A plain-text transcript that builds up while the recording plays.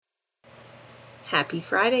Happy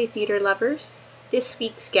Friday, theater lovers. This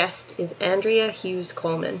week's guest is Andrea Hughes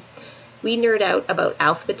Coleman. We nerd out about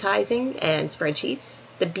alphabetizing and spreadsheets,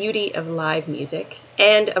 the beauty of live music,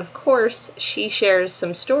 and of course, she shares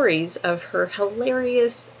some stories of her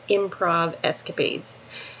hilarious improv escapades.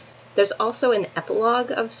 There's also an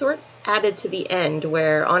epilogue of sorts added to the end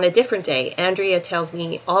where, on a different day, Andrea tells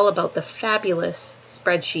me all about the fabulous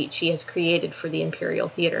spreadsheet she has created for the Imperial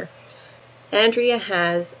Theatre. Andrea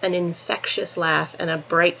has an infectious laugh and a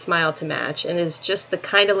bright smile to match and is just the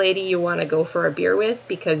kind of lady you want to go for a beer with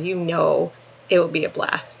because you know it will be a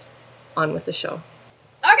blast. On with the show.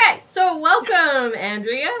 Okay, so welcome,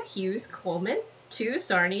 Andrea Hughes Coleman, to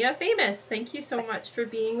Sarnia Famous. Thank you so much for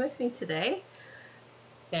being with me today.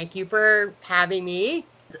 Thank you for having me.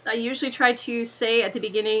 I usually try to say at the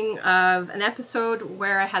beginning of an episode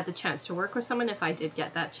where I had the chance to work with someone, if I did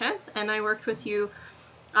get that chance, and I worked with you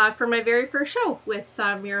for my very first show with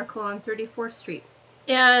Miracle on 34th Street.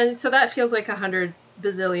 And so that feels like 100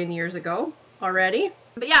 bazillion years ago already.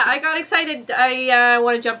 But yeah, I got excited. I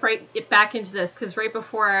want to jump right back into this because right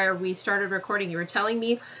before we started recording, you were telling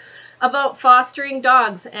me about fostering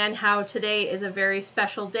dogs and how today is a very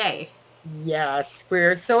special day. Yes,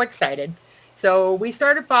 we're so excited. So we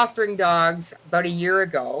started fostering dogs about a year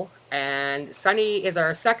ago, and Sunny is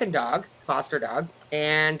our second dog, foster dog,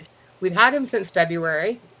 and we've had him since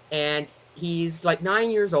February, and he's like 9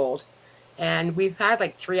 years old, and we've had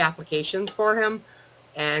like 3 applications for him,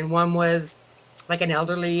 and one was like an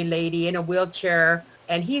elderly lady in a wheelchair,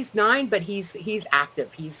 and he's 9, but he's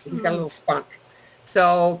active. He's got a little spunk.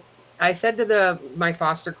 So I said to my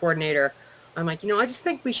foster coordinator, I'm like, I just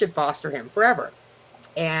think we should foster him forever.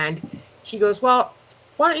 And she goes, well,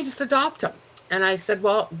 why don't you just adopt him? And I said,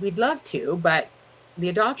 well, we'd love to, but the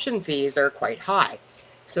adoption fees are quite high.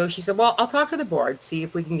 So she said, well, I'll talk to the board, see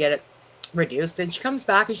if we can get it reduced. And she comes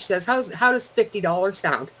back and she says, how does $50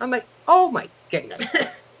 sound? I'm like, oh my goodness.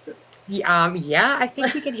 Yeah, I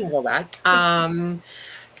think we can handle that.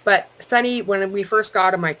 But Sunny, when we first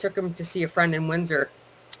got him, I took him to see a friend in Windsor,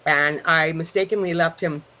 and I mistakenly left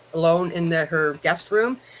him alone in her guest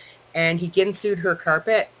room, and he ginsued her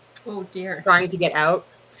carpet. Oh dear. Trying to get out.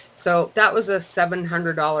 So that was a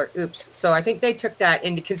 $700 oops. So I think they took that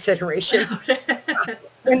into consideration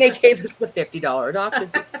when they gave us the $50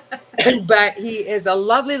 adoption fee. But he is a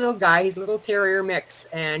lovely little guy. He's a little terrier mix,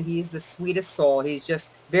 and he's the sweetest soul. He's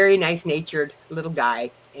just very nice natured little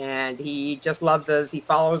guy, and he just loves us. He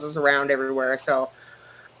follows us around everywhere. So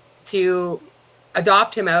to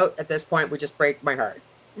adopt him out at this point would just break my heart.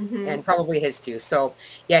 Mm-hmm. And probably his too. So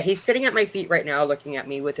yeah, he's sitting at my feet right now looking at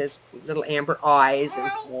me with his little amber eyes,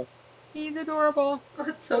 and he's adorable.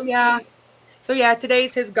 That's so yeah. sweet. So yeah,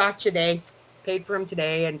 today's his gotcha day. Paid for him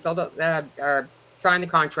today and filled out signed the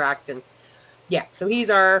contract, and yeah, so he's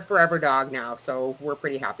our forever dog now. So we're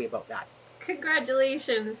pretty happy about that.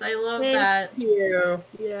 Congratulations. I love that. Thank you.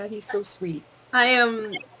 Yeah, he's so sweet.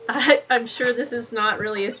 I'm sure this is not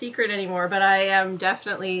really a secret anymore, but I am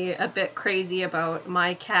definitely a bit crazy about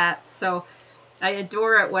my cats. So I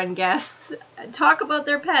adore it when guests talk about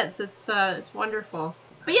their pets. It's wonderful.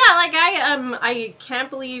 But yeah, like I can't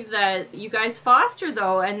believe that you guys foster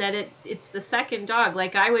though, and that it's the second dog.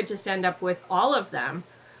 Like I would just end up with all of them.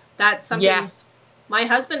 That's something. Yeah. My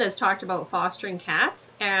husband has talked about fostering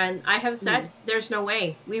cats, and I have said there's no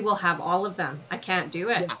way we will have all of them. I can't do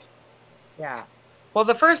it. Yeah. Well,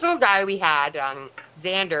 the first little guy we had,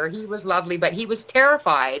 Xander, he was lovely, but he was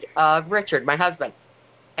terrified of Richard, my husband.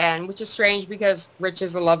 And which is strange because Rich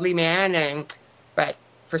is a lovely man, but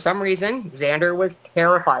for some reason, Xander was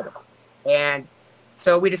terrified of him. And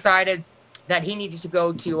so we decided that he needed to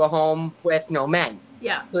go to a home with no men.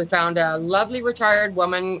 Yeah. So we found a lovely retired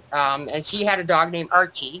woman, and she had a dog named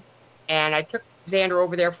Archie. And I took Xander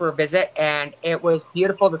over there for a visit, and it was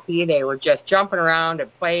beautiful to see. They were just jumping around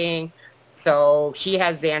and playing. So she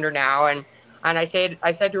has Xander now, and I said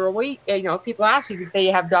to her, well, people ask you say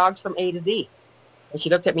you have dogs from A to Z. And she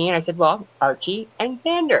looked at me and I said, well, Archie and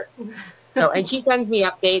Xander. So, and she sends me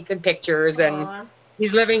updates and pictures, and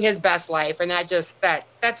he's living his best life. And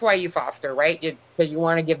that's why you foster, right? Because you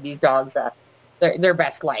want to give these dogs their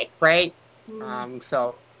best life, right?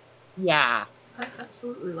 So, yeah. That's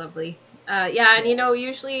absolutely lovely. Yeah, and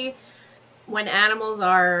usually when animals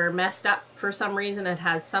are messed up for some reason, it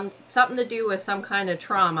has something to do with some kind of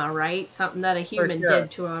trauma, right? Something that a human did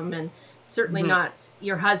to them, and certainly not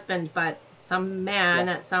your husband, but some man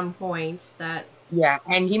at some point that. Yeah,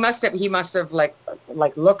 and he must have like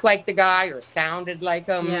looked like the guy or sounded like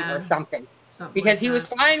him or something. Because he was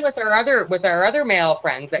fine with our other male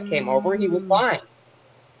friends that came over. He was fine,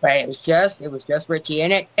 but it was just Richie,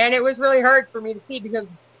 and it was really hard for me to see because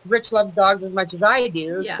Rich loves dogs as much as I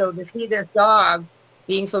do. Yeah. So to see this dog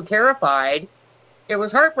being so terrified, it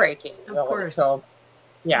was heartbreaking. Of Really. course. So,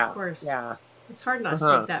 yeah. Of course. Yeah. It's hard not to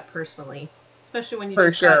Uh-huh. take that personally, especially when you For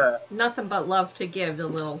just got sure. nothing but love to give the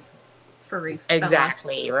little furry fella.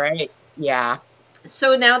 Exactly. Right. Yeah.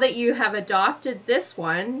 So now that you have adopted this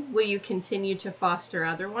one, will you continue to foster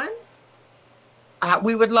other ones?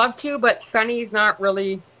 We would love to, but Sunny's not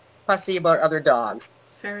really fussy about other dogs.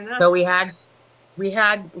 Fair enough. So there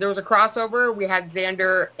was a crossover. We had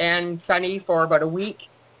Xander and Sunny for about a week.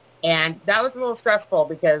 And that was a little stressful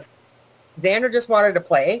because Xander just wanted to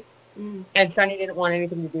play and Sunny didn't want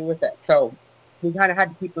anything to do with it. So we kind of had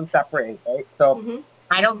to keep them separated, right? So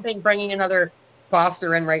I don't think bringing another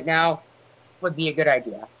foster in right now would be a good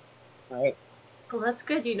idea, right? Well, that's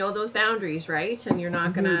good. You know those boundaries, right? And you're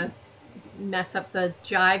not going to mess up the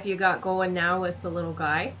jive you got going now with the little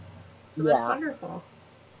guy. So that's wonderful.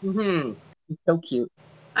 So cute.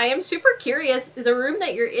 I am super curious. The room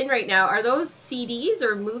that you're in right now, are those CDs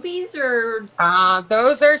or movies or?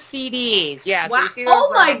 Those are CDs. Yeah. Wow. So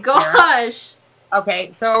oh my gosh. There.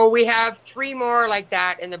 Okay. So we have 3 more like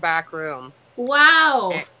that in the back room.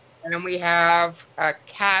 Wow. And then we have a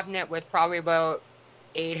cabinet with probably about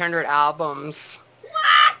 800 albums.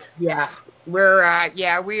 What? Yeah.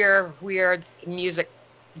 We are music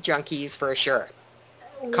junkies for sure.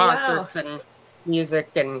 Concerts and music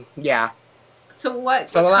and yeah. So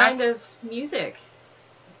what kind of music?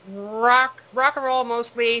 Rock and roll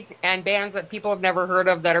mostly, and bands that people have never heard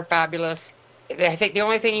of that are fabulous. I think the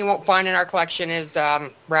only thing you won't find in our collection is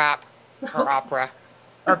rap or opera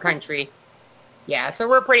or country. Yeah, so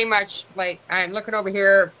we're pretty much like, I'm looking over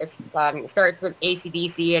here, it starts with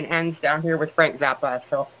AC/DC and ends down here with Frank Zappa,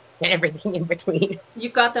 so, and everything in between.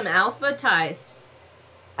 You've got them alphabetized.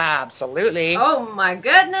 Absolutely. Oh my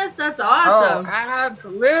goodness, that's awesome. Oh,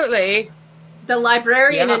 absolutely. The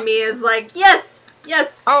librarian in me is like, yes,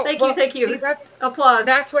 thank you. See, applause.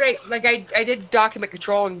 That's what I did document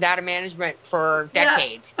control and data management for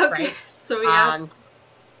decades, right? So yeah.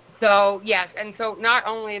 So yes, and so not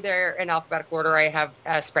only they're in alphabetical order, I have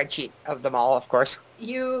a spreadsheet of them all, of course.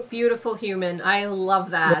 You beautiful human. I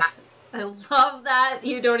love that. Yeah. I love that.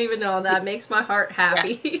 You don't even know. That makes my heart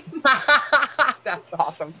happy. Yeah. That's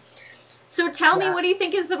awesome. So tell me, what do you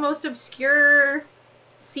think is the most obscure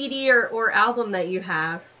CD or album that you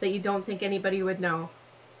have that you don't think anybody would know?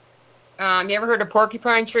 You ever heard of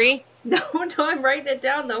Porcupine Tree? No, I'm writing it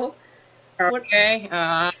down though. Okay.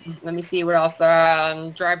 Let me see what else.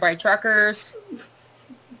 Drive-By Truckers.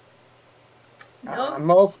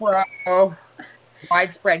 Mofro.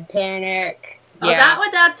 Widespread Panic. Oh, yeah.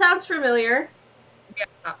 That sounds familiar.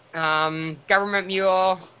 Yeah. Government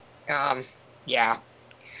Mule. Yeah.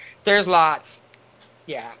 There's lots.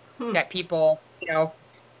 Yeah. That people,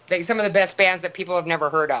 like some of the best bands that people have never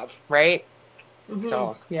heard of, right?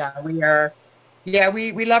 So, yeah,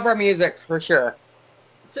 we love our music for sure.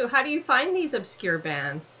 So how do you find these obscure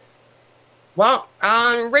bands? Well,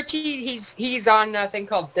 Richie, he's on a thing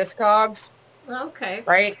called Discogs. Okay.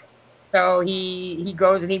 Right? So he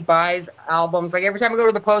goes and he buys albums. Like every time I go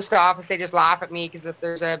to the post office, they just laugh at me because if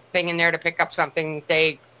there's a thing in there to pick up something,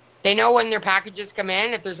 they know when their packages come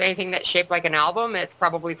in, if there's anything that's shaped like an album, it's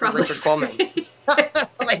probably from Richard Coleman.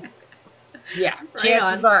 Like, yeah,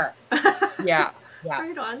 chances are. Yeah.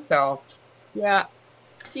 Right on. So, yeah.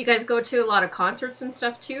 So you guys go to a lot of concerts and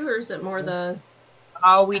stuff too, or is it more the?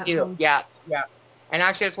 Oh, we do. Yeah. And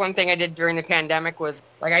actually, that's one thing I did during the pandemic was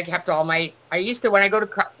like I kept all my. I used to when I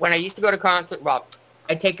used to go to concert. Well,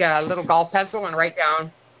 I'd take a little golf pencil and write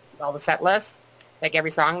down all the set lists, like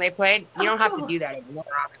every song they played. You don't have to do that anymore.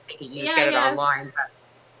 You just get it online.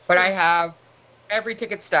 But I have every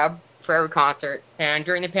ticket stub for every concert. And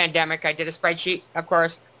during the pandemic, I did a spreadsheet, of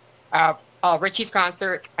course, of all Richie's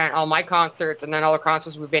concerts and all my concerts, and then all the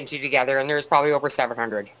concerts we've been to together. And there's probably over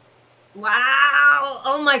 700. Wow!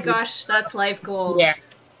 Oh my gosh, that's life goals. Yeah.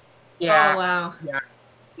 Oh wow. Yeah.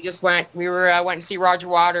 We went to see Roger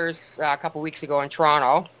Waters a couple weeks ago in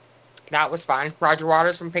Toronto. That was fun. Roger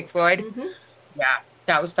Waters from Pink Floyd. Mm-hmm. Yeah,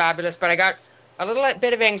 that was fabulous. But I got a little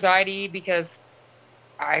bit of anxiety because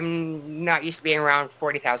I'm not used to being around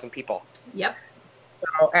 40,000 people. Yep.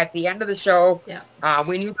 So at the end of the show,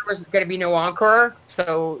 we knew there was going to be no encore.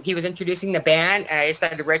 So he was introducing the band, and I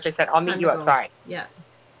said to Rich, I'll meet you outside. Yeah.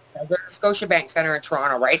 I was at the Scotiabank Center in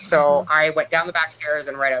Toronto, right? So I went down the back stairs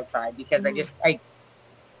and right outside because that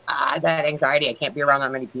anxiety. I can't be around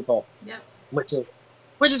that many people. Yeah. Which is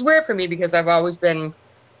weird for me because I've always been,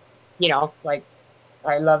 like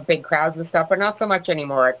I love big crowds and stuff, but not so much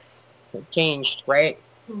anymore. It's changed, right?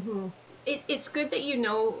 Mm-hmm. It's good that you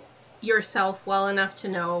know yourself well enough to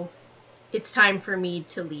know it's time for me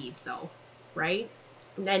to leave, though, right?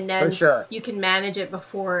 And For then sure. you can manage it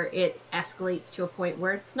before it escalates to a point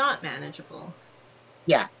where it's not manageable.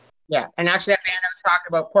 Yeah. Yeah. And actually, that band I was talking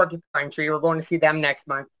about, Porcupine Tree, we're going to see them next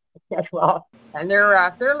month as well. And they're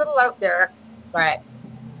a little out there, but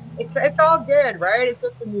it's all good, right? It's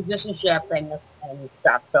just the musicianship and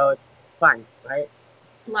stuff, so it's fun, right?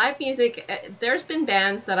 Live music, there's been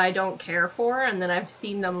bands that I don't care for, and then I've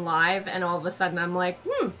seen them live, and all of a sudden I'm like,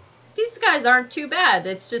 these guys aren't too bad.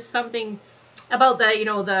 It's just something about the,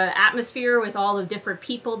 the atmosphere with all the different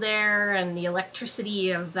people there and the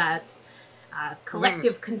electricity of that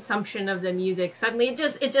collective consumption of the music. Suddenly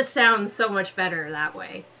it just sounds so much better that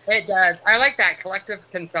way. It does. I like that collective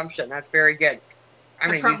consumption. That's very good. I'm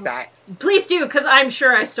going to use that. Please do, because I'm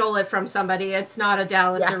sure I stole it from somebody. It's not a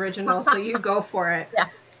Dallas original, so you go for it. Yeah,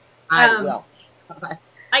 I will.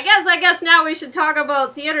 I guess now we should talk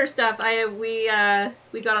about theater stuff. We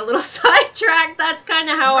got a little sidetracked. That's kind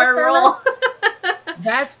of how I roll.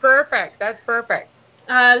 That's perfect. That's perfect.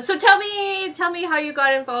 So tell me how you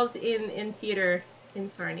got involved in theater in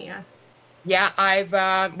Sarnia. Yeah,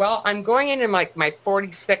 I'm going into my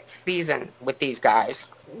 46th season with these guys.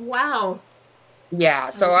 Wow. Yeah,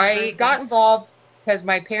 so I got involved because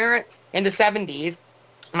my parents in the 70s,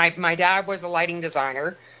 my dad was a lighting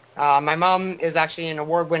designer. My mom is actually an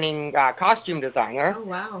award-winning costume designer. Oh,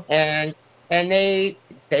 wow. And they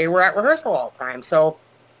were at rehearsal all the time. So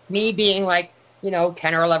me being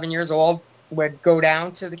 10 or 11 years old would go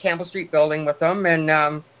down to the Campbell Street building with them and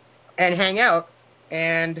hang out.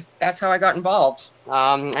 And that's how I got involved.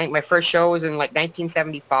 I think my first show was in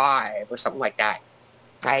 1975 or something like that.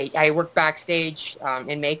 I worked backstage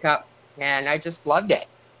in makeup, and I just loved it.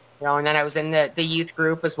 And then I was in the youth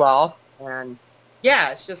group as well. And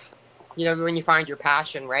yeah, it's just, when you find your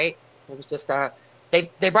passion, right? It was just,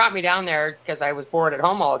 they brought me down there because I was bored at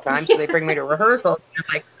home all the time. So they bring me to rehearsal. And I'm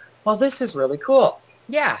like, well, this is really cool.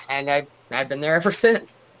 Yeah. And I've been there ever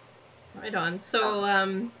since. Right on.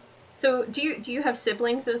 So, so do you have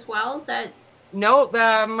siblings as well No,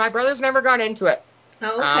 my brothers never got into it.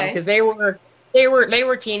 Oh, okay. Because they were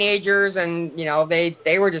teenagers, and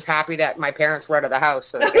they were just happy that my parents were out of the house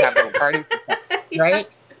so they could have a little party, right?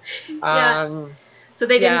 Yeah. So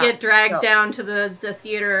they didn't get dragged down to the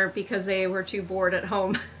theater because they were too bored at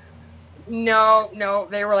home. No,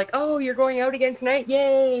 they were like, "Oh, you're going out again tonight?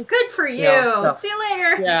 Yay! Good for you. See you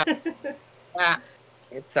later." Yeah.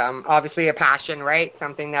 It's obviously a passion, right?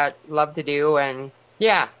 Something that I love to do, and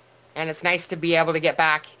yeah. And it's nice to be able to get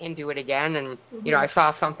back into it again. And, I saw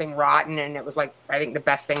Something Rotten, and it was I think the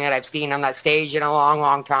best thing that I've seen on that stage in a long,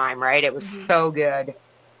 long time, right? It was so good.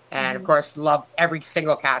 And, of course, loved every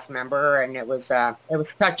single cast member. And it was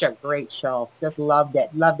such a great show. Just loved it.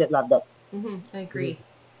 Loved it. I agree.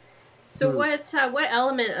 So what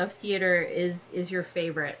element of theater is your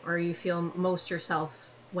favorite, or you feel most yourself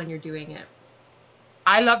when you're doing it?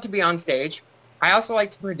 I love to be on stage. I also like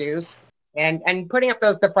to produce. And putting up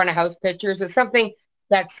the front of house pictures is something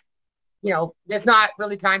that's, it's not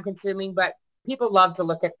really time consuming, but people love to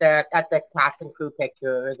look at the cast and crew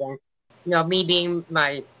pictures. And, me being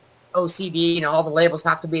my OCD, all the labels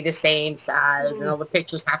have to be the same size and all the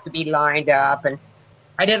pictures have to be lined up. And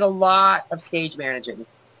I did a lot of stage managing,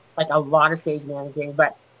 but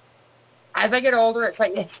as I get older,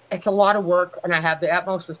 it's a lot of work, and I have the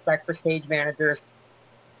utmost respect for stage managers.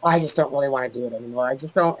 I just don't really want to do it anymore. I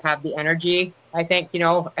just don't have the energy, I think,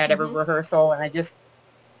 at every rehearsal. And I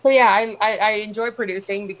enjoy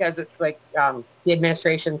producing because it's the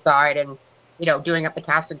administration side and, doing up the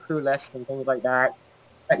cast and crew lists and things like that.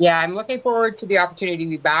 But yeah, I'm looking forward to the opportunity to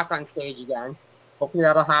be back on stage again. Hopefully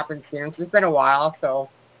that'll happen soon. It's just been a while, so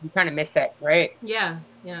you kind of miss it, right? Yeah,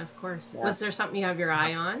 of course. Yeah. Was there something you have your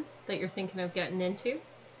eye on that you're thinking of getting into?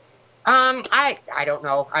 I don't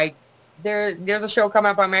know. There's a show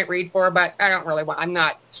coming up I might read for, but I don't really want. I'm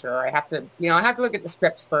not sure. I have to look at the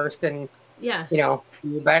scripts first and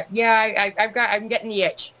see. But yeah, I'm getting the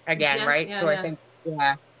itch again, right? So I think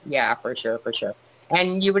for sure.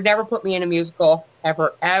 And you would never put me in a musical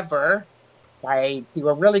ever. I do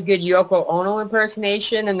a really good Yoko Ono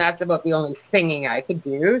impersonation, and that's about the only singing I could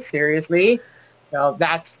do. Seriously, so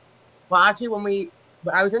actually when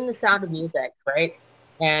I was in The Sound of Music, right?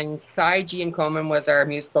 And Cy Gian Coleman was our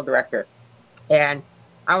musical director. And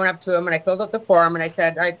I went up to him and I filled out the form and I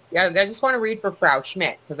said, I just want to read for Frau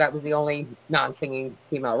Schmidt because that was the only non-singing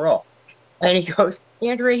female role. And he goes,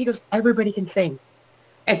 Andrea, everybody can sing.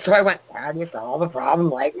 And so I went, how do you solve a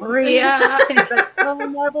problem like Maria? And he's like, oh,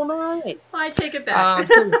 never mind. I take it back.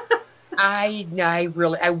 I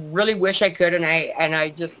really wish I could. And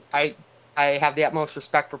I I have the utmost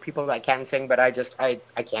respect for people that can sing, but I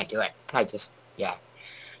can't do it. Yeah.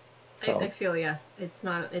 So. I feel ya. It's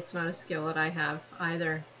not a skill that I have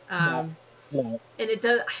either. No, no. And it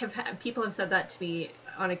does. People have said that to me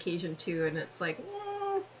on occasion too, and it's like,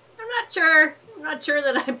 I'm not sure. I'm not sure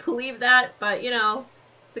that I believe that, but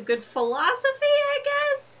it's a good philosophy, I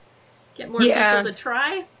guess. Get more people to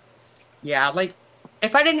try. Yeah, like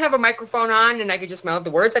if I didn't have a microphone on and I could just mouth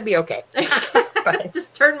the words, I'd be okay. But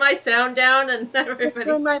just turn my sound down and everybody. Just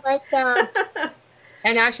turn my mic down.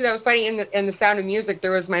 And actually, that was funny. In the Sound of Music, there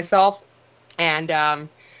was myself and I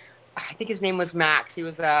think his name was Max. He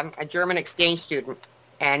was a German exchange student.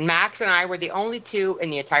 And Max and I were the only two in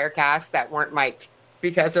the entire cast that weren't mic'd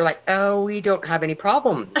because they're like, oh, we don't have any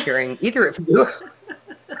problem hearing either of you.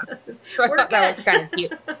 So I thought that was kind of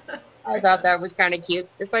cute. I thought that was kind of cute.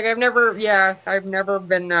 It's like I've never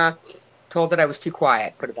been told that I was too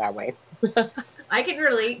quiet, put it that way. I can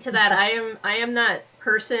relate to that. I am that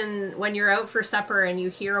person when you're out for supper and you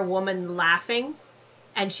hear a woman laughing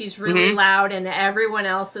and she's really loud and everyone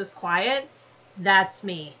else is quiet. That's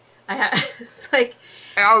me. It's like,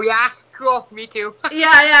 oh yeah, cool, me too.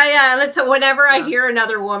 yeah. That's whenever I hear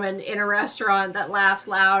another woman in a restaurant that laughs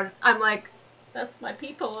loud, I'm like, that's my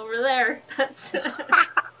people over there.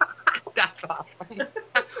 That's awesome.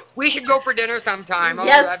 We should go for dinner sometime.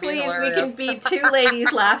 Yes, please. We can be two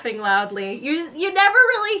ladies laughing loudly. You never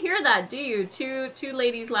really hear that, do you? Two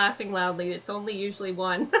ladies laughing loudly. It's only usually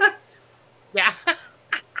one. Yeah.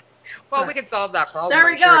 Well, we can solve that problem. There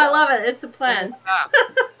we go. I love it. It's a plan.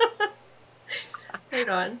 Right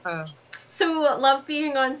on. So, love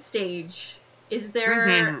being on stage. Is there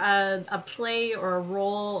a play or a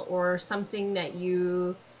role or something that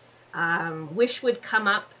you wish would come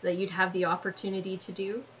up that you'd have the opportunity to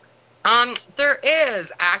do? There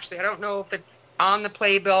is, actually. I don't know if it's on the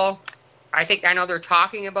playbill. I know they're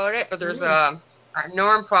talking about it, but there's a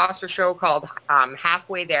Norm Foster show called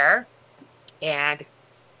Halfway There. And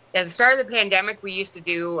at the start of the pandemic, we used to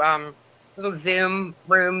do little Zoom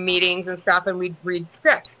room meetings and stuff, and we'd read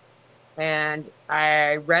scripts. And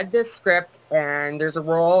I read this script, and there's a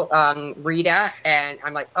role, Rita, and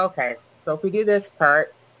I'm like, okay, so if we do this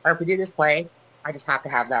part, or if we do this play, I just have to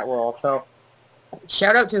have that role. So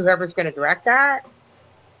shout out to whoever's going to direct that.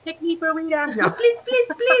 Pick me for Rita. No. Please.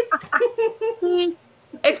 Please.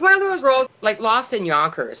 It's one of those roles, like Lost in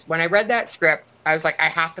Yonkers. When I read that script, I was like, I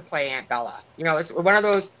have to play Aunt Bella. It's one of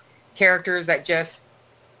those characters that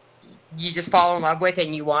you just fall in love with,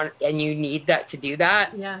 and you need that to do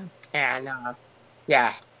that. Yeah. And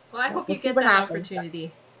yeah. Well, I hope you get that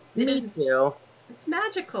opportunity. Me too. It's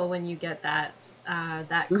magical when you get that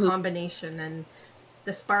combination and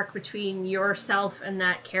the spark between yourself and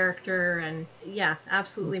that character, and yeah,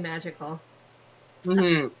 absolutely magical.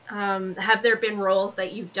 Have there been roles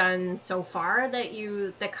that you've done so far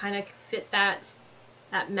that kind of fit that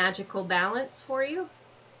magical balance for you?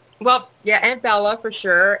 Well, yeah, Aunt Bella for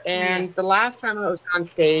sure. And the last time I was on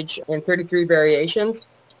stage in 33 Variations,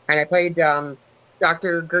 and I played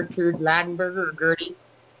Dr. Gertrude Ladenberger, or Gertie,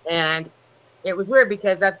 and it was weird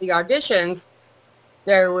because at the auditions,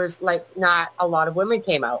 there was like not a lot of women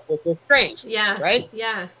came out, which was strange. Yeah. Right?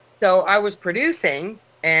 Yeah. So I was producing,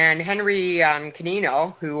 and Henry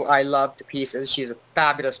Canino, who I love to pieces, she's a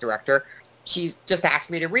fabulous director, she just asked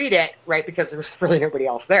me to read it, right, because there was really nobody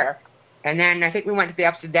else there. And then I think we went to the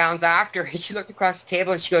ups and downs after, and she looked across the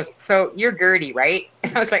table and she goes, so you're Gertie, right?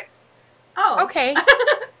 And I was like, oh, okay.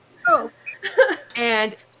 Oh.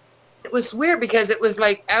 And it was weird because it was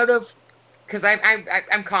like because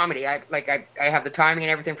I'm comedy. I have the timing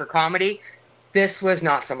and everything for comedy. This was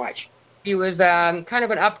not so much. He was kind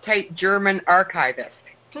of an uptight German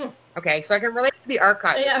archivist. Okay, so I can relate to the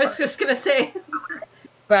archivist. Yeah, I was just going to say.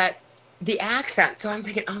 But the accent, so I'm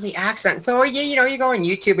thinking, the accent. So, you go on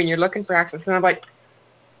YouTube and you're looking for accents, and I'm like,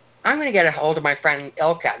 I'm going to get a hold of my friend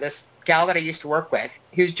Ilka, this gal that I used to work with,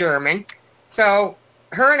 who's German. So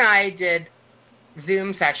her and I did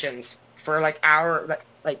Zoom sessions for like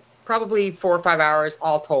probably 4 or 5 hours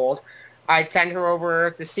all told. I'd send her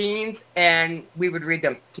over the scenes and we would read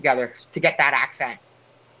them together to get that accent.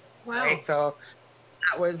 Wow. Right? So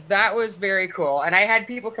that was very cool. And I had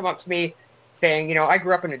people come up to me saying, I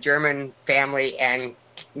grew up in a German family and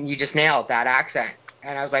you just nailed that accent.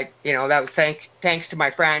 And I was like, that was thanks to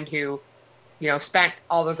my friend who, spent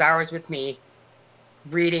all those hours with me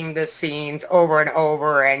reading the scenes over and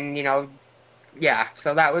over, and yeah.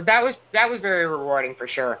 So that was very rewarding for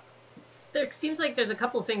sure. There seems like there's a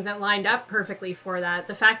couple of things that lined up perfectly for that.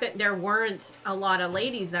 The fact that there weren't a lot of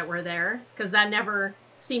ladies that were there, because that never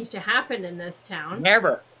seems to happen in this town.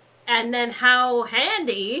 Never. And then how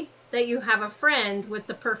handy that you have a friend with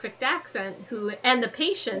the perfect accent and the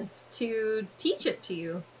patience to teach it to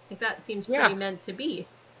you. Like that seems pretty meant to be.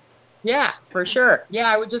 Yeah, for sure.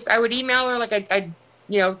 Yeah, I would email her, like I'd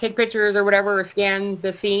take pictures or whatever, or scan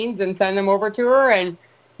the scenes and send them over to her. And,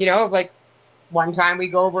 like one time we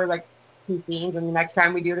go over like 2 scenes, and the next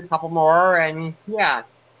time we do it a couple more. And yeah.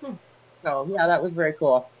 So yeah, that was very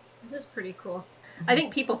cool. That is pretty cool. I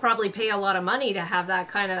think people probably pay a lot of money to have that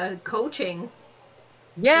kind of coaching.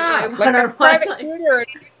 Yeah, like a private tutor. It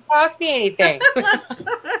didn't cost me anything.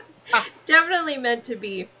 Definitely meant to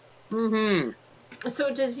be. Mm-hmm.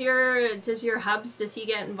 So does your hubs, does he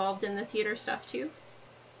get involved in the theater stuff too?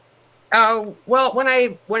 Oh, well, when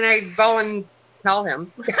I tell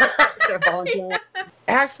him,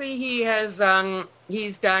 actually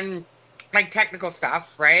he's done like technical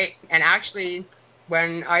stuff, right? And actually,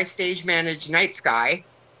 when I stage managed Night Sky,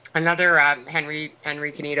 another Henry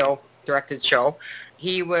Canito directed show,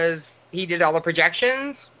 he did all the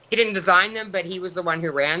projections. He didn't design them, but he was the one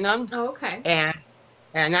who ran them. Oh, okay.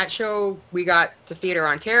 And that show, we got to Theatre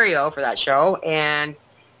Ontario for that show, and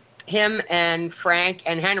him and Frank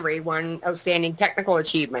and Henry won Outstanding Technical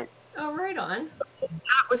Achievement. Oh, right on.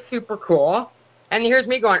 That was super cool. And here's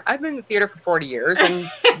me going, I've been in the theater for 40 years,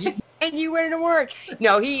 and you win an award.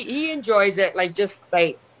 No, he enjoys it, like, just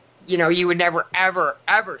like, you would never, ever,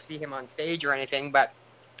 ever see him on stage or anything, but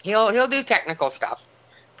he'll do technical stuff.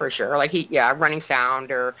 For sure. Like running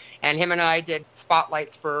sound, and him and I did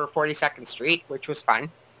spotlights for 42nd Street, which was fun.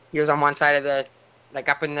 He was on one side of like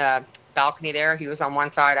up in the balcony there. He was on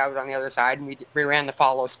one side, I was on the other side, and we ran the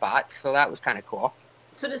follow spots. So that was kind of cool.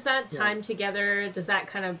 So does that time together, does that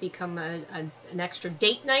kind of become an extra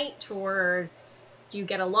date night, or do you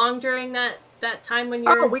get along during that time when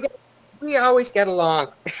you're... Oh, we always get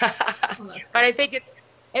along. But I think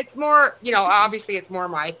it's more, obviously it's more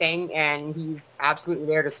my thing, and he's absolutely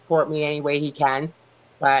there to support me any way he can.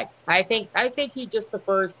 But I think he just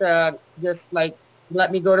prefers to just like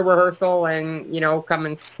let me go to rehearsal and, come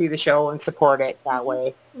and see the show and support it that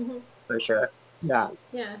way. Mm-hmm. For sure. Yeah.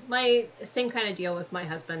 Yeah. My same kind of deal with my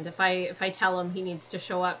husband. If I tell him he needs to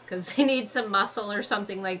show up because he needs some muscle or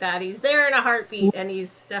something like that, he's there in a heartbeat, and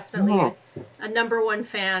he's definitely a number one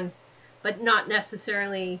fan, but not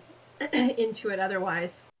necessarily into it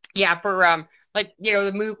otherwise. Yeah, for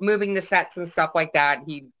the moving the sets and stuff like that,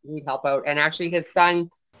 he'd help out. And actually his son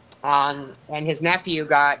and his nephew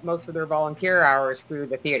got most of their volunteer hours through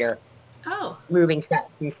the theater. Oh. Moving sets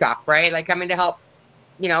and stuff, right? Like coming to help,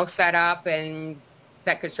 set up and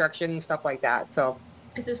set construction and stuff like that. So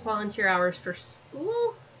is this volunteer hours for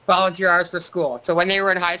school? Volunteer hours for school. So when they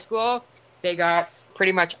were in high school, they got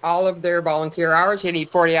pretty much all of their volunteer hours. You need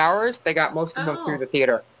 40 hours. They got most of them through the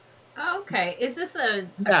theater. Okay. Is this a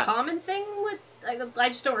common thing with... I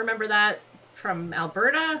just don't remember that from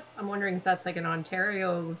Alberta. I'm wondering if that's like an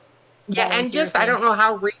Ontario... Yeah, and just, thing. I don't know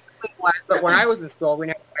how recently it was, but when I was in school, we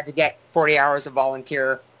never had to get 40 hours of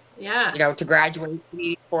volunteer... Yeah. To graduate, you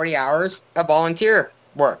need 40 hours of volunteer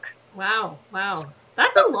work. Wow.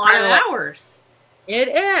 That's a lot of hours. It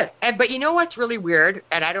is. But you know what's really weird,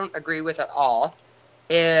 and I don't agree with at all,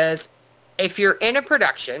 is if you're in a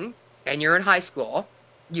production and you're in high school,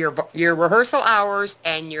 your rehearsal hours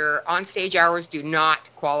and your on-stage hours do not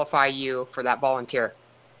qualify you for the volunteer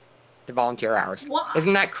hours. What?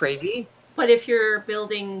 Isn't that crazy? But if you're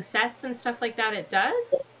building sets and stuff like that, it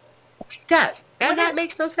does? It does. And that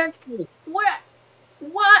makes no sense to me. What?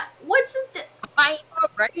 What's it? I know,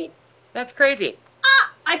 right? That's crazy.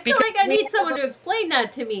 I feel like I need someone to explain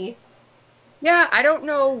that to me. Yeah, I don't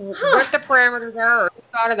know what the parameters are or who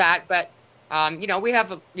thought of that, but, we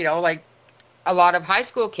have, like a lot of high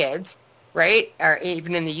school kids, right, or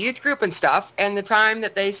even in the youth group and stuff, and the time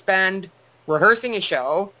that they spend rehearsing a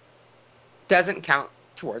show doesn't count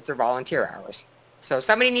towards their volunteer hours. So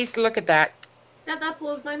somebody needs to look at that. That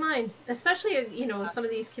blows my mind. Especially, some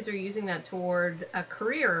of these kids are using that toward a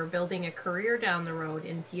career or building a career down the road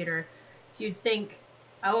in theater. So you'd think,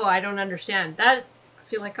 oh, I don't understand. That, I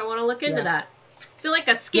feel like I want to look into that. I feel like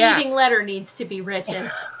a scathing letter needs to be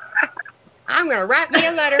written. I'm going to write me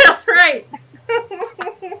a letter. That's right.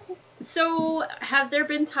 So have there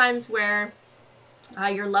been times where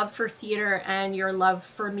your love for theater and your love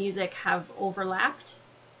for music have overlapped?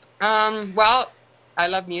 Well, I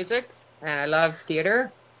love music and I love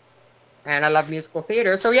theater and I love musical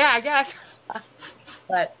theater. So yeah, I guess.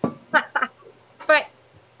 But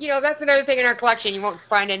that's another thing in our collection. You won't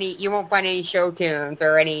find any show tunes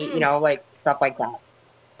or any, like stuff like that.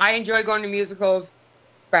 I enjoy going to musicals,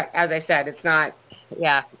 but as I said, it's not,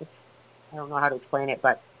 I don't know how to explain it,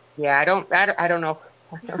 but yeah, I don't know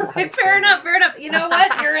Okay, fair enough, fair enough. You know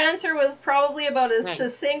what? Your answer was probably about as Right.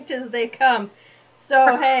 succinct as they come.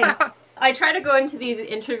 So, hey, I try to go into these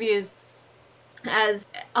interviews as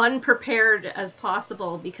unprepared as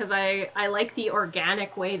possible because I like the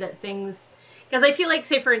organic way that things, because I feel like,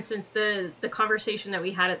 say for instance, the conversation that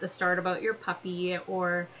we had at the start about your puppy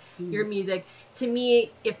or your music, to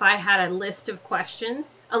me, if I had a list of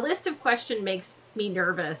questions makes me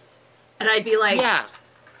nervous, and I'd be like Yeah.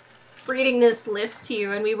 reading this list to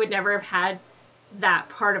you, and we would never have had that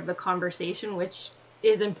part of the conversation, which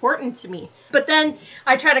is important to me. But then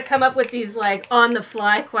I try to come up with these like on the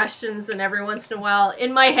fly questions, and every once in a while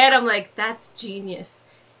in my head I'm like, that's genius,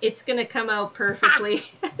 it's gonna come out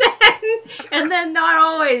perfectly. And then not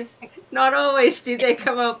always do they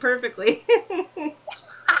come out perfectly.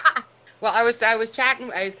 Well, I was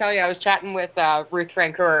chatting. I was telling you, I was chatting with Ruth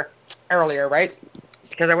Francoeur earlier, right?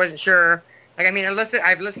 Because I wasn't sure. Like, I mean,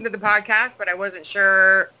 I've listened to the podcast, but I wasn't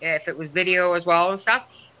sure if it was video as well and stuff.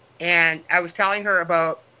 And I was telling her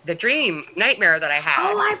about the nightmare that I had.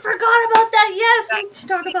 Oh, I forgot about that. Yes, we need to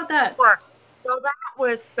talk about that. So that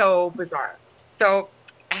was so bizarre. So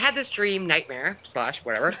I had this dream nightmare /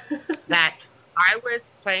 whatever that I was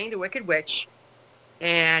playing the Wicked Witch,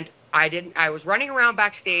 and I was running around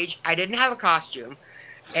backstage. I didn't have a costume,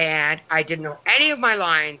 and I didn't know any of my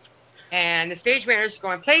lines. And the stage manager's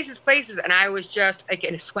going places, and I was just like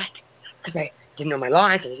in a sweat because I didn't know my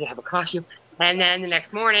lines. I didn't have a costume. And then the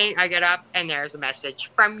next morning, I get up, and there's a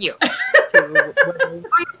message from you to the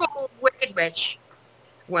wonderful Wicked Witch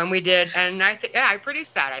when we did. And I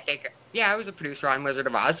produced that, I think. Yeah, I was a producer on Wizard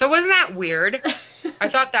of Oz. So wasn't that weird? I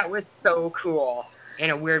thought that was so cool. In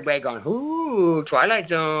a weird way, going, ooh, Twilight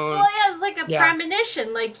Zone. Well, yeah, it's like a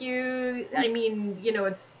premonition. Like I mean,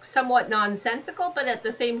 it's somewhat nonsensical, but at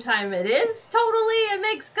the same time, it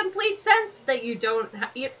makes complete sense that you don't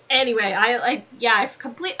anyway, I'm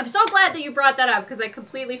so glad that you brought that up because I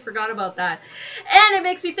completely forgot about that. And it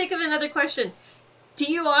makes me think of another question. Do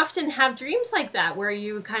you often have dreams like that where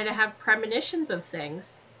you kind of have premonitions of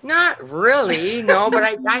things? Not really, no,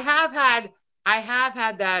 but I have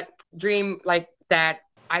had that dream like that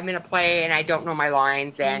I'm in a play and I don't know my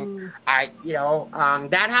lines, and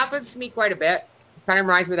that happens to me quite a bit. It kind of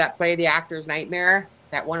reminds me of that play, The Actor's Nightmare,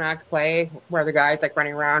 that one-act play where the guy's like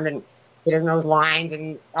running around and he doesn't know his lines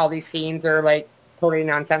and all these scenes are like totally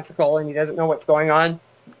nonsensical and he doesn't know what's going on.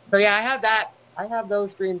 So yeah, I have that. I have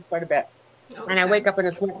those dreams quite a bit. Okay. And I wake up in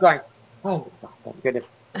a sweat going, oh, thank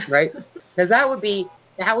goodness, right? Because that would be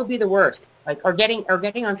the worst. Like, or getting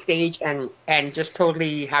on stage and just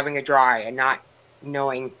totally having a dry and not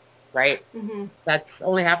knowing, right? Mm-hmm. That's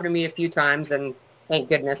only happened to me a few times, and thank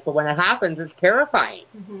goodness. But when it happens, it's terrifying,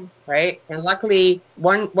 right? And luckily,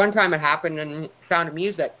 one time it happened in Sound of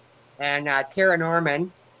Music, and Tara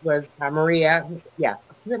Norman was Maria. Yeah,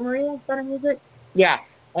 is it Maria? Sound of Music? Yeah.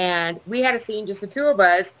 And we had a scene, just the two of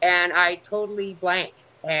us, and I totally blanked.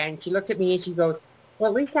 And she looked at me and she goes, well,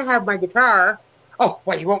 at least I have my guitar. Oh,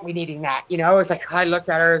 well, you won't be needing that. It's like, I looked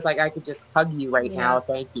at her, it's like, I could just hug you right now.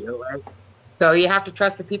 Thank you. Right? So you have to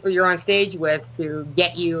trust the people you're on stage with to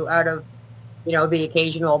get you out of, the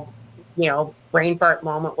occasional, brain fart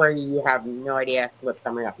moment where you have no idea what's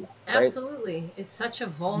coming up next. Right? Absolutely. It's such a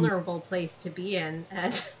vulnerable place to be in.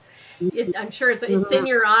 And I'm sure it's in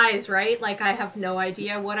your eyes, right? Like, I have no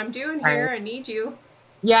idea what I'm doing here. I need you.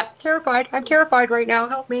 Yeah, terrified. I'm terrified right now.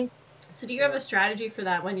 Help me. So do you have a strategy for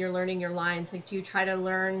that when you're learning your lines? Like, do you try to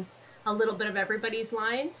learn a little bit of everybody's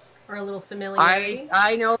lines or a little familiarity?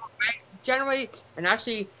 I know. I generally, and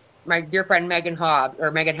actually, my dear friend Megan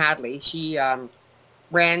Hadley, she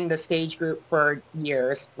ran the stage group for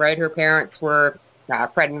years, right? Her parents were,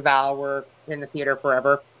 Fred and Val were in the theater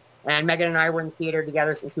forever. And Megan and I were in the theater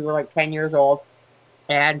together since we were like 10 years old.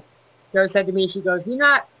 And Sarah said to me, she goes, you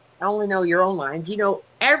not only know your own lines, you know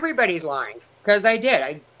everybody's lines. Because I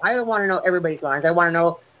did. I want to know everybody's lines. I want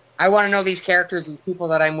to know these characters, these people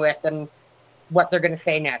that I'm with, and what they're going to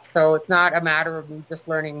say next. So it's not a matter of me just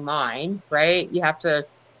learning mine, right? You have to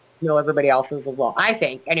know everybody else's as well, I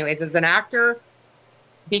think. Anyways, as an actor,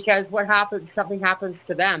 because something happens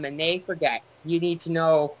to them and they forget. You need to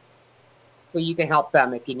know so you can help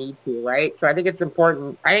them if you need to, right? So I think it's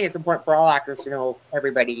important. I think it's important for all actors to know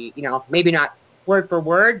everybody, maybe not word for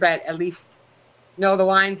word, but at least know the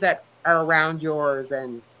lines that are around yours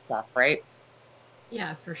and stuff, right?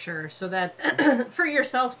 Yeah, for sure. So that for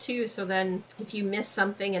yourself too. So then if you miss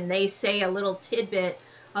something and they say a little tidbit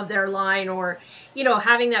of their line, or,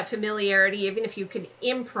 having that familiarity, even if you could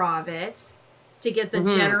improv it to get the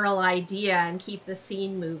general idea and keep the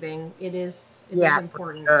scene moving, it is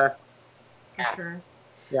important. For sure. For sure.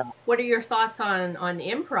 Yeah. What are your thoughts on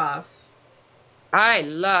improv? I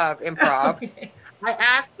love improv. Okay. I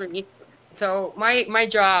actually, so my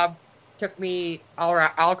job took me all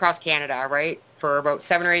across Canada, right? For about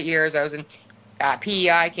 7 or 8 years, I was in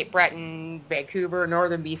PEI, Cape Breton, Vancouver,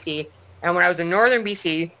 Northern BC. And when I was in Northern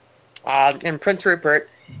BC, in Prince Rupert,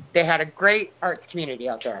 they had a great arts community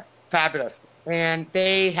out there. Fabulous. And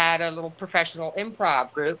they had a little professional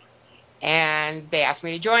improv group, and they asked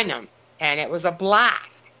me to join them. And it was a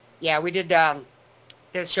blast. Yeah, we did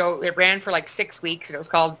this show. It ran for like 6 weeks, and it was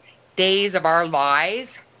called Days of Our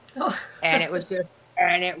Lives. Oh. And it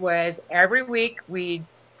was every week we'd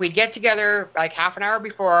get together like half an hour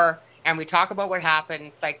before, and we talk about what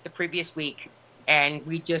happened like the previous week, and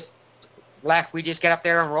we just get up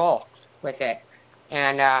there and roll with it.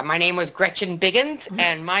 And my name was Gretchen Biggins,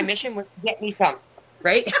 and my mission was to get me some,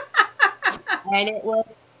 right? And it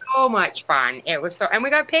was so much fun. And we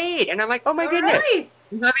got paid, and I'm like, oh my goodness, Right.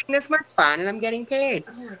 I'm having this much fun, and I'm getting paid.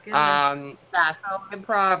 Oh my goodness. Yeah, so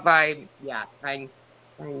improv,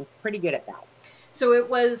 I'm pretty good at that. So it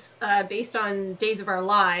was based on Days of Our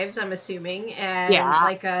Lives, I'm assuming, and Yeah.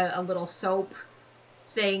 like a little soap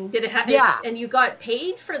thing. Did it have? Yeah. And you got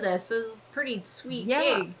paid for this. This is a pretty sweet Yeah.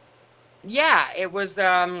 gig. Yeah, it was,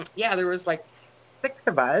 there was like 6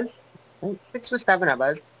 or 7 of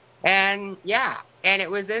us. And and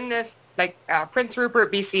it was in this, like, Prince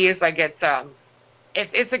Rupert, BC is like, it's a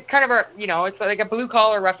kind of a, it's like a blue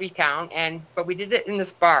collar roughy town. But we did it in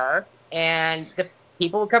this bar, and the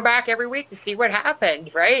people would come back every week to see what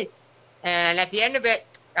happened, right? And at the end of it,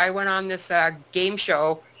 I went on this game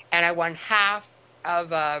show, and I won half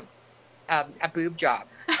of a boob job.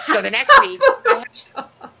 So the next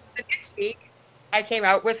week, I came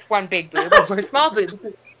out with one big boob and one small boob,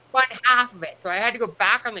 one half of it. So I had to go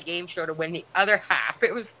back on the game show to win the other half.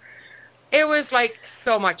 It was like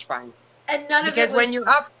so much fun. And none of it Because was... when you're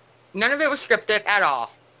up, none of it was scripted at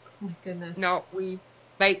all. Oh my goodness. No, we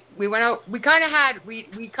went out, we kind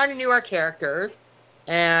of knew our characters,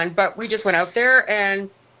 but we just went out there and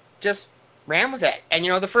just ran with it. And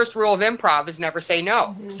the first rule of improv is never say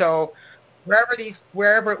no. Mhm. So wherever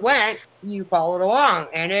it went, you followed along,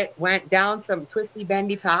 and it went down some twisty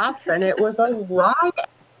bendy paths, and it was a riot.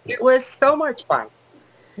 It was so much fun.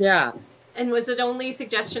 Yeah. And was it only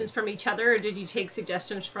suggestions from each other, or did you take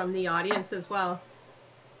suggestions from the audience as well?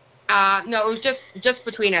 No, it was just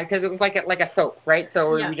between us, because it was like a soap, right?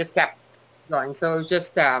 So Yeah. we just kept going. So it was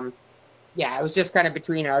just it was just kind of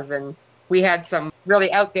between us, and we had some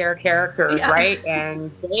really out there characters, Yeah. right?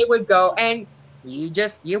 And they would go, and you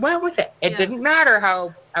went with it. It Yeah. didn't matter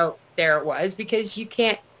how out there it was, because you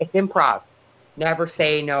can't. It's improv. Never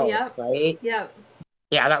say no, Yeah. right? Yeah.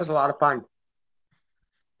 Yeah, that was a lot of fun.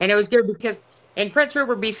 And it was good because in Prince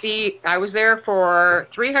Rupert, BC, I was there for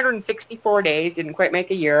 364 days, didn't quite make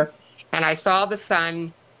a year, and I saw the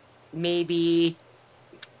sun maybe,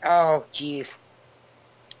 3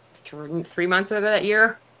 months of that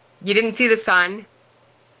year. You didn't see the sun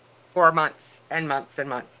for months and months and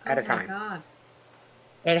months at a time. Oh my God.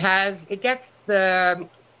 It gets the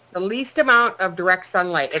least amount of direct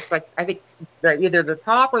sunlight. It's like, I think, either the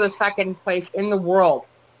top or the second place in the world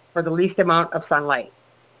for the least amount of sunlight.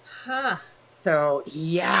 Huh. So,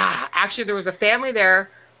 yeah, actually there was a family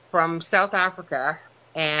there from South Africa,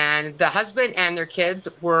 and the husband and their kids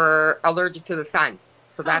were allergic to the sun.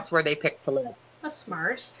 So that's where they picked to live. That's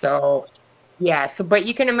smart. So, yeah, but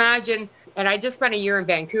you can imagine, and I just spent a year in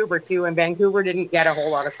Vancouver too, and Vancouver didn't get a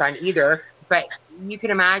whole lot of sun either, but you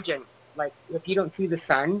can imagine, like, if you don't see the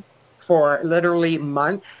sun for literally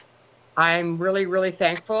months, I'm really, really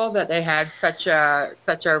thankful that they had such a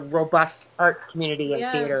robust arts community in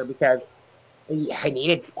Yeah. theater, because I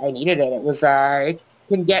needed it. It was it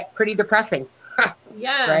can get pretty depressing,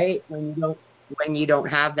 Yeah. right? When you don't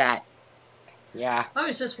have that. Yeah. I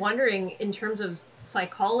was just wondering, in terms of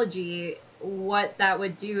psychology, what that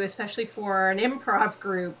would do, especially for an improv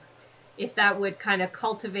group, if that would kind of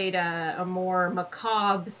cultivate a more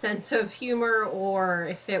macabre sense of humor, or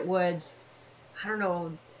if it would, I don't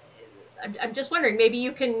know. I'm just wondering, maybe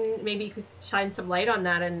you could shine some light on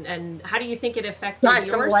that, and how do you think it affected Shine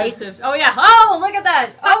some your light? sense of... Oh yeah. Oh, look at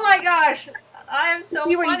that. Oh my gosh. I am so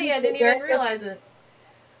See what you funny. I did didn't even there? realize it.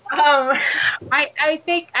 I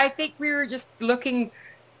think we were just looking.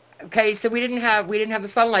 Okay, so we didn't have the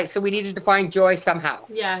sunlight, so we needed to find joy somehow,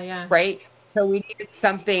 Yeah. right? So we needed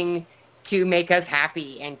something to make us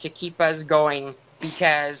happy and to keep us going,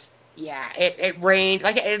 because it rained,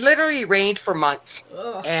 like it literally rained for months,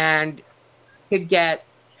 Ugh. and could get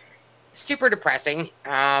super depressing.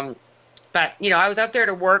 But I was out there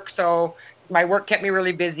to work, so my work kept me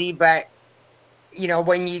really busy. But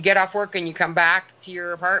when you get off work and you come back to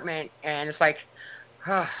your apartment, and it's like,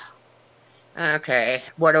 okay,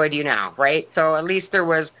 what do I do now, right? So at least there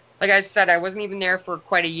was, like I said, I wasn't even there for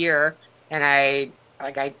quite a year, and I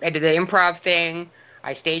did the improv thing.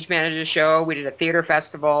 I stage managed a show. We did a theater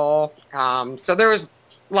festival. So there was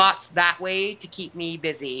lots that way to keep me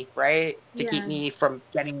busy, right? To keep Yeah. me from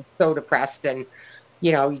getting so depressed, and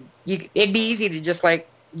it'd be easy to just like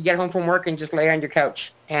you get home from work and just lay on your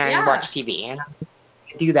couch and Yeah. watch TV, and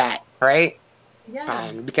I do that, right?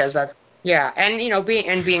 Yeah. Because I've yeah, and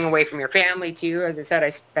being away from your family too. As I said, I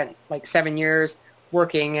spent like 7 years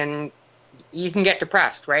working, and you can get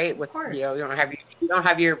depressed, right? Of With course. you don't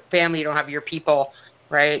have your family, you don't have your people,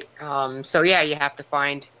 right? So yeah, you have to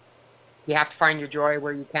find your joy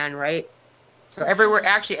where you can, right? So For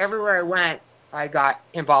sure. everywhere I went, I got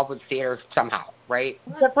involved with theater somehow, right?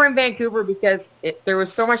 Well, Except for in Vancouver because there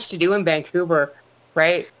was so much to do in Vancouver,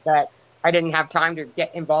 right? That I didn't have time to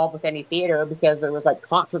get involved with any theater because there was like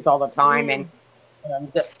concerts all the time and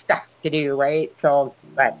just stuff to do, right? So,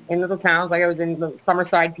 but in little towns, like I was in the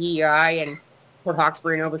Summerside, PEI, and Port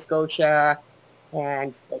Hawkesbury, Nova Scotia,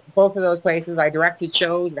 and both of those places, I directed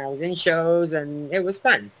shows and I was in shows, and it was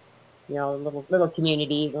fun. Little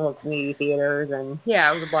communities, little community theaters, and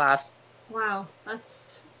yeah, it was a blast. Wow,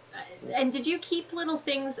 that's. And did you keep little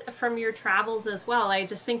things from your travels as well? I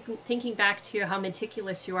just thinking back to how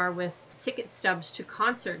meticulous you are with ticket stubs to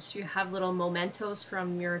concerts. Do you have little mementos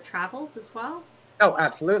from your travels as well? Oh,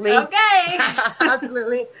 absolutely, Okay.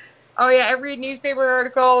 absolutely. Oh yeah, every newspaper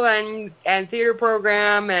article and theater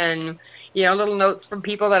program, and little notes from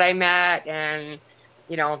people that I met, and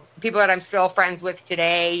people that I'm still friends with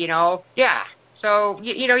today. Yeah. So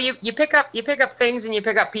you pick up things and you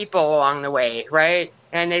pick up people along the way, right?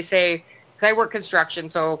 And they say, because I work construction,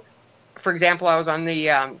 so for example, I was on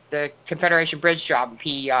the Confederation Bridge job in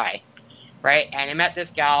PEI, right? And I met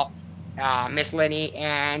this gal, Miss Linny,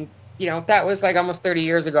 and that was like almost 30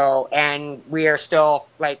 years ago, and we are still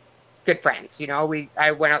like good friends.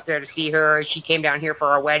 I went out there to see her. She came down here for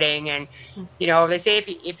our wedding, and they say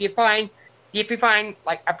if you find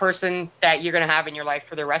like a person that you're gonna have in your life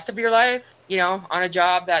for the rest of your life, on a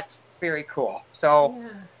job, that's very cool. So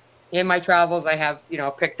Yeah. in my travels, I have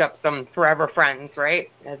picked up some forever friends, right?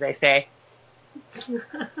 As I say.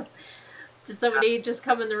 Did somebody just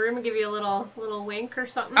come in the room and give you a little wink or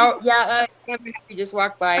something? Oh yeah, you just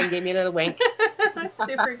walked by and gave me a little wink.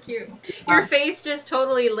 Super cute. Your face just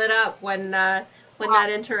totally lit up when that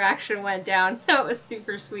interaction went down. That was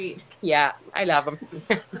super sweet. Yeah, I love them.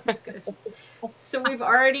 That's good. So we've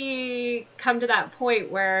already come to that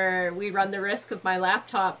point where we run the risk of my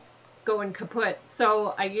laptop going kaput.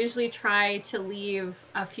 So I usually try to leave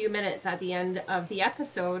a few minutes at the end of the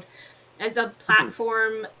episode as a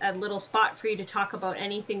platform, a little spot for you to talk about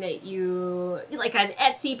anything that you like, an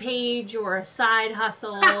Etsy page or a side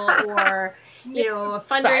hustle or a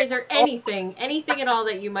fundraiser, anything at all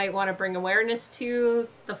that you might want to bring awareness to.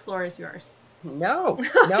 The floor is yours. No,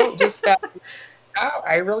 just oh,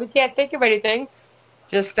 I really can't think of anything.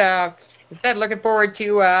 Just instead, looking forward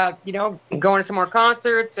to going to some more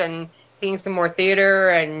concerts and seeing some more theater,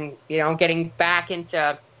 and getting back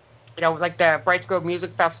into like the Brights Grove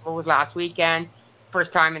Music Festival was last weekend,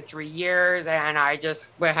 first time in 3 years, and I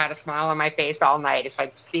just had a smile on my face all night. It's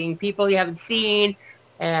like seeing people you haven't seen,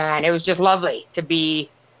 and it was just lovely to be,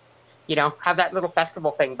 have that little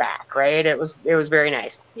festival thing back, right? It was very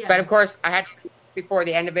nice. Yeah. But of course, I had to before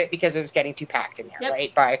the end of it because it was getting too packed in there,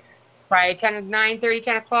 right? By 10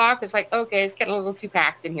 o'clock, it's like, okay, it's getting a little too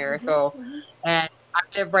packed in here. And I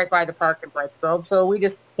live right by the park in Brights Grove, so we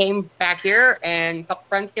just came back here, and a couple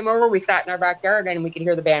friends came over. We sat in our backyard, and we could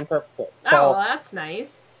hear the band perfectly. Oh, well, that's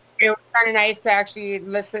nice. It was kind of nice to actually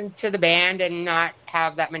listen to the band and not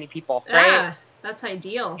have that many people, right? Yeah, that's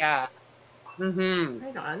ideal. Yeah. Mm-hmm.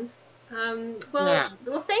 Right on.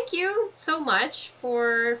 Well, thank you so much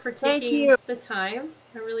for taking the time.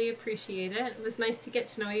 I really appreciate it. It was nice to get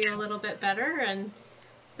to know you a little bit better and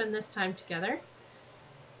spend this time together.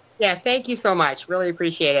 Yeah, thank you so much. Really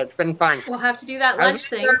appreciate it. It's been fun. We'll have to do that lunch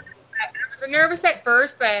thing. I was nervous at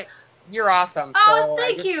first, but you're awesome. Oh,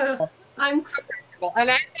 thank you. I'm.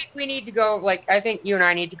 And I think we need to go. Like, I think you and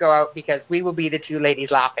I need to go out because we will be the two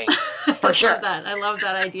ladies laughing for sure. I love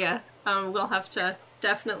that idea. We'll have to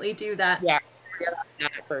definitely do that. Yeah,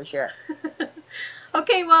 for sure.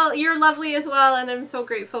 Okay, well, you're lovely as well, and I'm so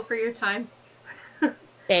grateful for your time.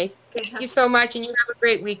 Okay, thank you so much, and you have a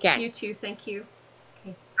great weekend. You too, thank you.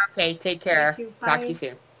 Okay, take care. You too. Talk to you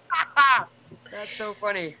soon. That's so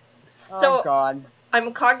funny. So, oh, God.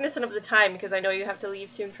 I'm cognizant of the time because I know you have to leave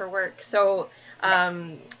soon for work. So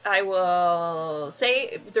I will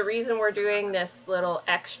say the reason we're doing this little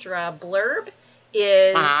extra blurb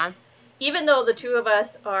is even though the two of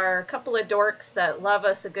us are a couple of dorks that love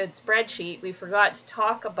us a good spreadsheet, we forgot to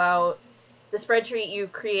talk about the spreadsheet you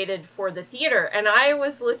created for the theater. And I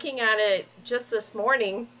was looking at it just this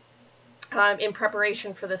morning in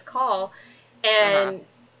preparation for this call, and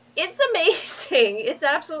it's amazing. It's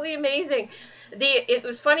absolutely amazing. It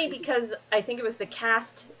was funny because I think it was the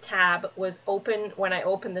cast tab was open when I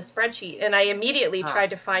opened the spreadsheet, and I immediately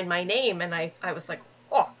tried to find my name, and I was like,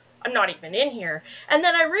 oh, I'm not even in here. And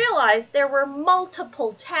then I realized there were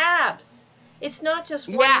multiple tabs. It's not just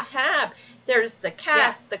one tab. There's the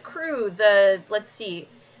cast, the crew, let's see,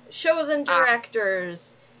 shows and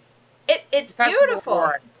directors. It's beautiful.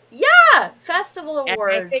 Award. Yeah, Festival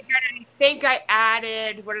Awards. And I think I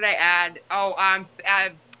added, what did I add? Oh,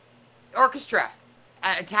 orchestra.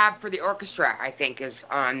 A tab for the orchestra, I think, is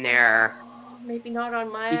on there. Oh, maybe not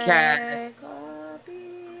on my copy.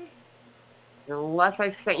 Unless I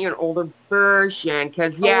sent you an older version,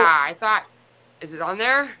 because, I thought, is it on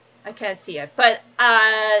there? I can't see it, but,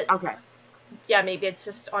 okay. Yeah, maybe it's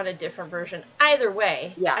just on a different version. Either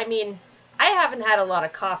way, I mean, I haven't had a lot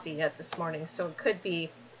of coffee yet this morning, so it could be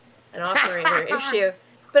an operator issue.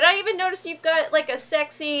 But I even noticed you've got like a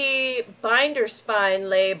sexy binder spine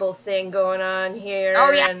label thing going on here.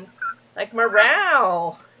 Oh, yeah. And like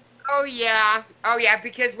morale. Oh, yeah.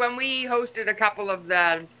 Because when we hosted a couple of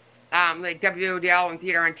the like WODL and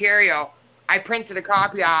Theatre Ontario, I printed a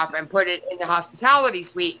copy off and put it in the hospitality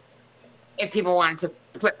suite if people wanted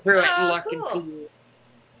to flip through it and look and see.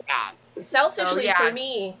 Yeah. Selfishly for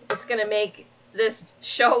me, it's going to make this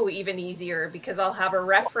show even easier because I'll have a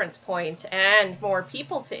reference point and more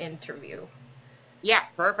people to interview. Yeah,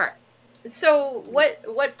 perfect. So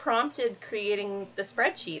what prompted creating the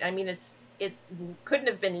spreadsheet? I mean, it couldn't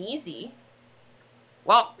have been easy.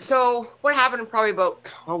 Well, so what happened probably about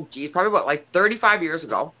like 35 years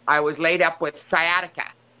ago, I was laid up with sciatica.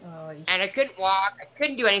 Oh, and I couldn't walk, I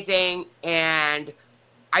couldn't do anything, and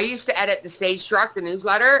I used to edit the Stage Struck, the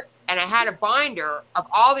newsletter, and I had a binder of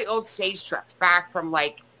all the old Stage Strucks back from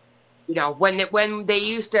like, you know, when they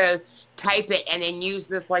used to type it and then use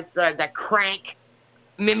this like the crank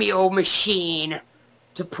Mimeo machine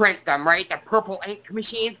to print them, right? The purple ink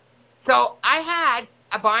machines. So I had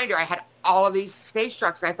a binder. I had all of these Stage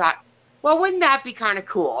Strucks, and I thought, well, wouldn't that be kind of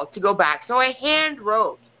cool to go back? So I hand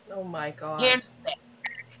wrote. Oh my God.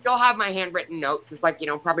 Still have my handwritten notes. It's like, you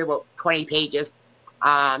know, probably about 20 pages.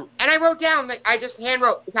 And I wrote down, like, I just hand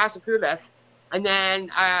wrote the cast and crew list. And then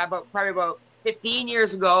probably about 15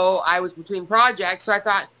 years ago, I was between projects. So I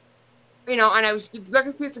thought, you know, and I was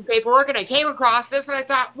looking through some paperwork, and I came across this, and I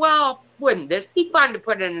thought, well, wouldn't this be fun to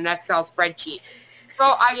put in an Excel spreadsheet?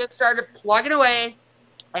 So I just started plugging away,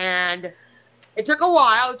 and it took a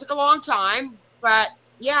while. It took a long time, but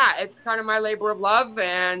yeah, it's kind of my labor of love,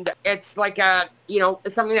 and it's like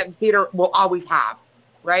it's something that the theater will always have,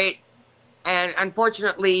 right? And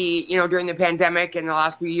unfortunately, you know, during the pandemic in the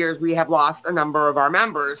last few years, we have lost a number of our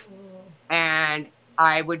members. And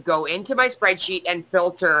I would go into my spreadsheet and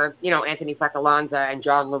filter, you know, Anthony Frecalonza and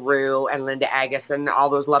John LaRue and Linda Agus and all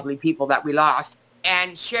those lovely people that we lost,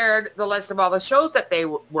 and shared the list of all the shows that they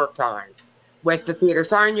worked on with the Theatre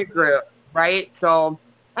Sarnia group, right? So,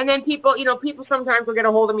 and then people sometimes will get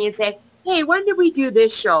a hold of me and say, hey, when did we do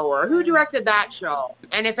this show? Or who directed that show?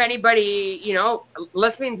 And if anybody, you know,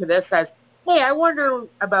 listening to this says, hey, I wonder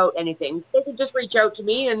about anything, they can just reach out to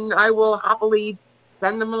me, and I will happily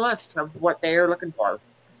send them a list of what they are looking for.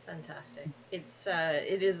 That's fantastic.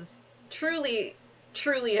 It is truly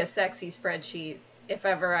a sexy spreadsheet, if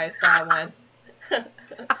ever I saw one. And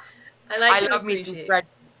I love me some spreadsheets,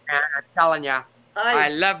 I'm telling you. I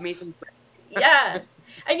love me some spreadsheets. Yeah.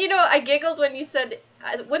 And, you know, I giggled when you said,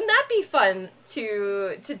 wouldn't that be fun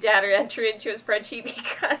to data enter into a spreadsheet?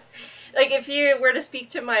 Because, like, if you were to speak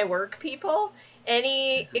to my work people,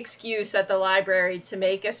 any excuse at the library to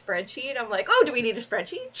make a spreadsheet, I'm like, oh, do we need a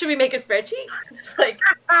spreadsheet? Should we make a spreadsheet? It's like,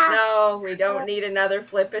 no, we don't need another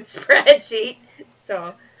flippant spreadsheet.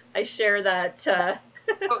 So I share that.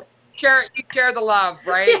 You share the love,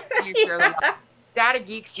 right? You share the love. Data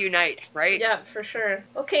geeks unite, right? Yeah, for sure.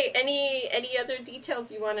 Okay, any other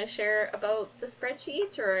details you want to share about the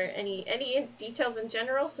spreadsheet, or any details in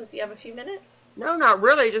general, since we have a few minutes? No, not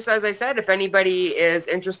really. Just as I said, if anybody is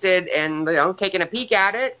interested in, you know, taking a peek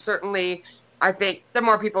at it, certainly I think the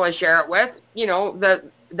more people I share it with, you know,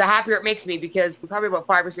 the happier it makes me, because probably about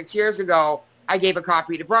 5 or 6 years ago, I gave a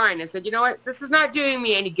copy to Brian and said, you know what, this is not doing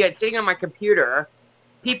me any good sitting on my computer.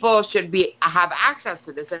 People should have access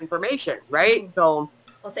to this information, right? Mm. So,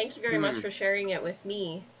 well, thank you very much for sharing it with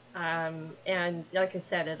me. And like I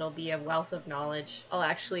said, it'll be a wealth of knowledge. I'll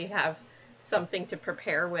actually have something to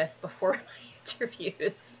prepare with before my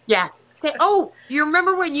interviews. Yeah, Say, oh, you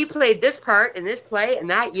remember when you played this part in this play in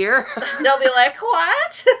that year? They'll be like,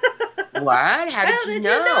 what? What? How did you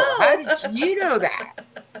know? How did you know that?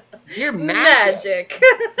 You're magic.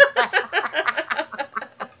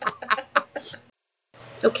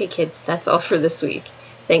 Okay, kids, that's all for this week.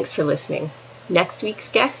 Thanks for listening. Next week's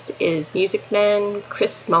guest is music man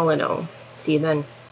Chris Molyneux. See you then.